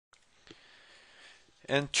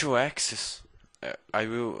And to access,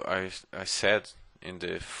 I said in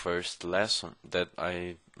the first lesson that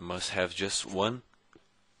I must have just one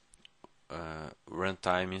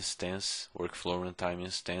runtime instance, workflow runtime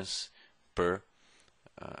instance per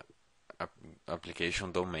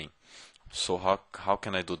application domain. So how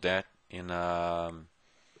can I do that in a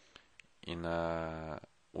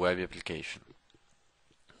web application?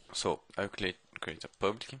 So I'll create a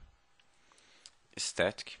public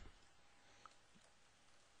static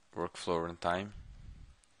workflow runtime.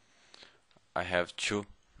 I have to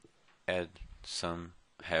add some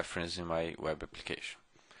reference in my web application.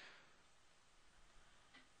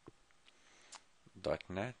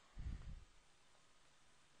 .NET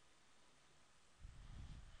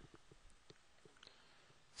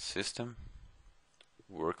system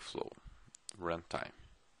workflow runtime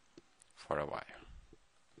for a while,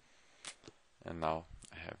 and now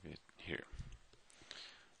I have it here.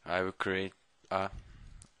 I will create a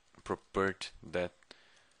property that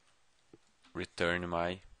return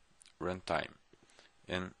my runtime.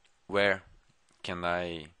 And where can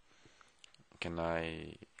I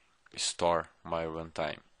store my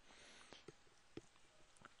runtime?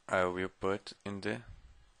 I will put in the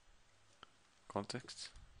context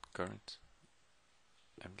current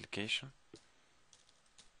application.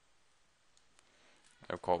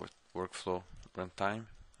 I'll call it workflow runtime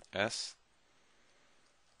as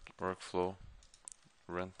workflow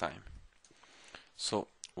runtime. So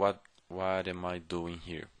what am I doing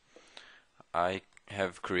here? I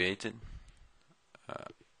have created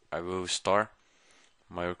I will store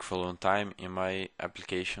my workflow runtime in my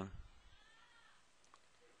application.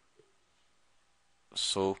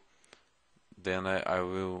 So then I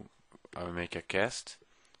will make a cast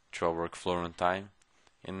to our workflow runtime,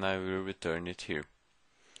 and I will return it here.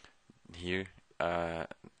 Here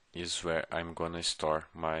is where I'm gonna store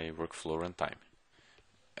my workflow runtime.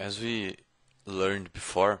 As we learned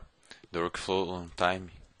before, the workflow runtime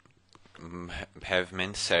have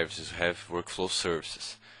many services. We have workflow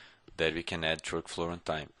services that we can add to workflow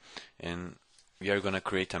runtime, and we are gonna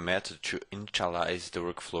create a method to initialize the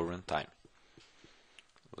workflow runtime.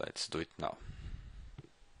 Let's do it now.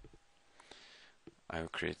 I will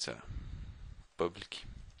create a public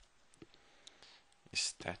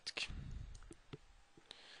static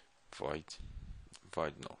void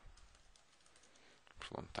no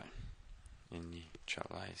runtime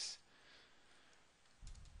initialize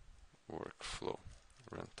workflow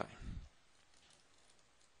runtime.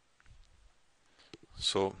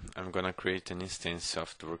 So I'm gonna create an instance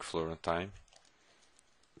of the workflow runtime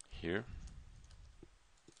here,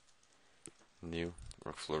 new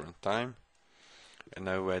workflow runtime, and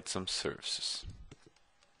I will add some services.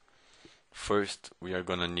 First, we are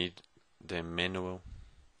gonna need the manual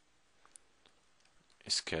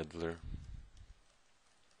scheduler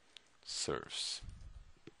service.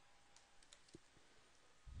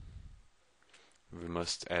 We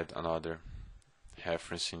must add another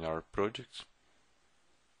reference in our project.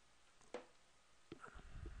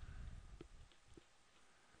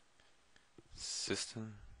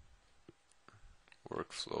 System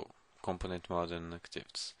workflow component model and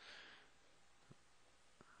activities,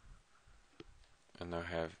 and I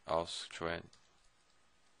have also to add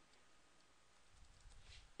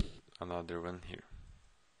another one here.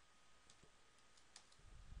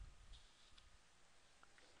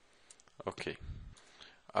 Okay,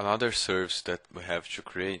 another service that we have to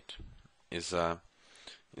create is a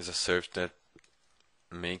service that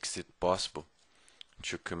makes it possible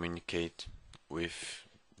to communicate with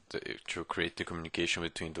to create the communication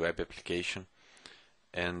between the web application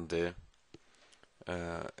and the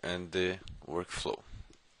workflow.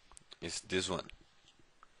 Is this one.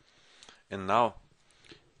 And now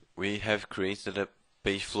we have created a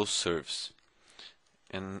PageflowService,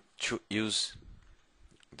 and to use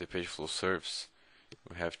the PageflowService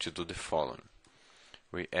we have to do the following.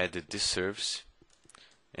 We added this service,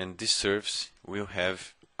 and this service will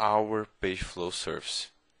have our PageflowService.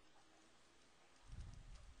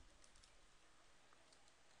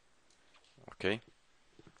 Okay,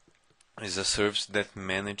 is a service that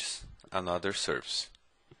manages another service.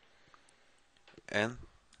 And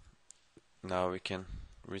now we can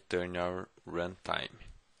return our runtime.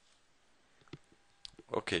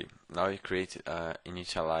 Okay, now we create an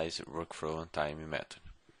initialize workflow runtime method.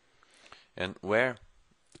 And where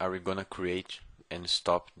are we gonna create and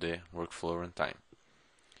stop the workflow runtime?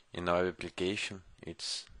 In our application,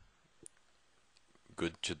 it's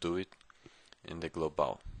good to do it in the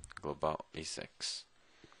global ASX.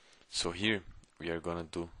 So here we are gonna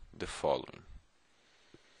do the following.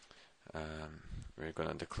 We're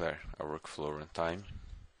gonna declare a workflow runtime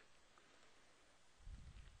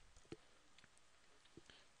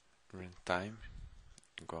runtime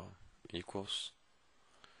go equals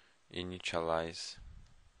initialize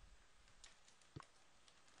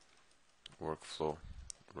workflow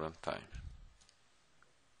runtime,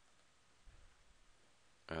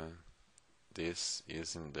 and this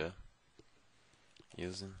using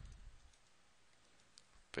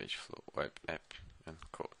Pageflow web app and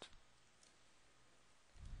code.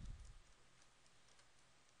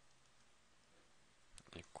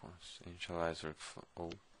 Equals initialize workflow.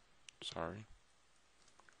 Oh, sorry.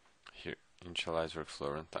 Here, initialize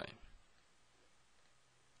workflow runtime.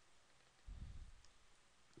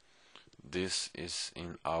 This is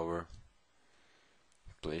in our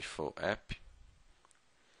Pageflow app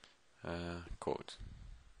code.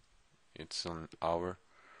 It's on our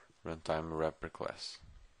runtime wrapper class.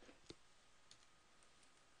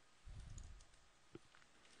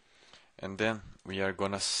 And then we are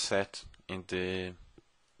gonna set in the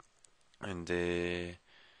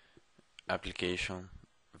application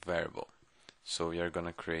variable. So we are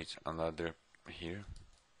gonna create another here,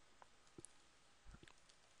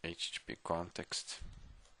 HTTP context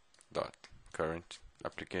dot current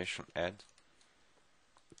application add.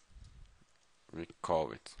 We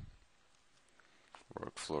call it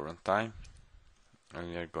workflow runtime, and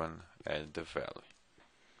we are gonna add the value.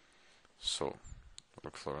 So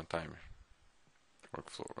workflow runtime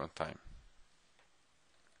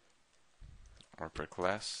wrapper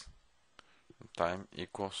class runtime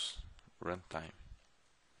equals runtime.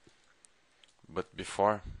 But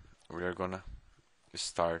before, we are gonna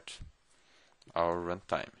start our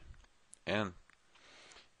runtime, and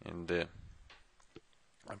in the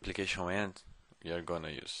application end we are gonna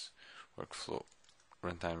use workflow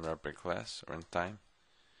runtime wrapper class runtime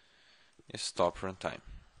is stop runtime.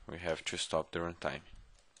 We have to stop the runtime.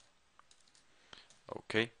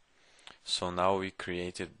 Okay, so now we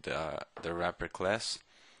created the wrapper class,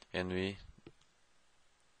 and we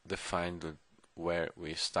defined where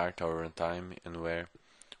we start our runtime and where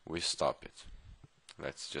we stop it.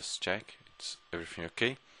 Let's just check it's everything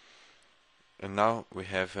okay. And now we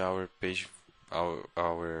have our page,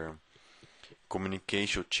 our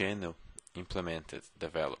communication channel implemented,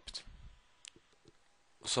 developed.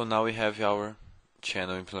 So now we have our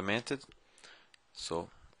channel implemented. So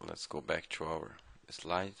let's go back to our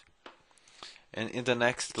slide. And in the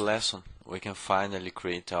next lesson, we can finally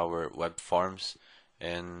create our web forms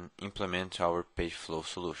and implement our Pageflow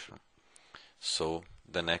solution. So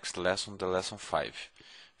the next lesson, the lesson 5.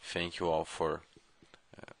 Thank you all for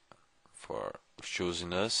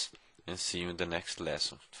choosing us, and see you in the next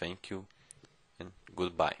lesson. Thank you and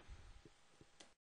goodbye.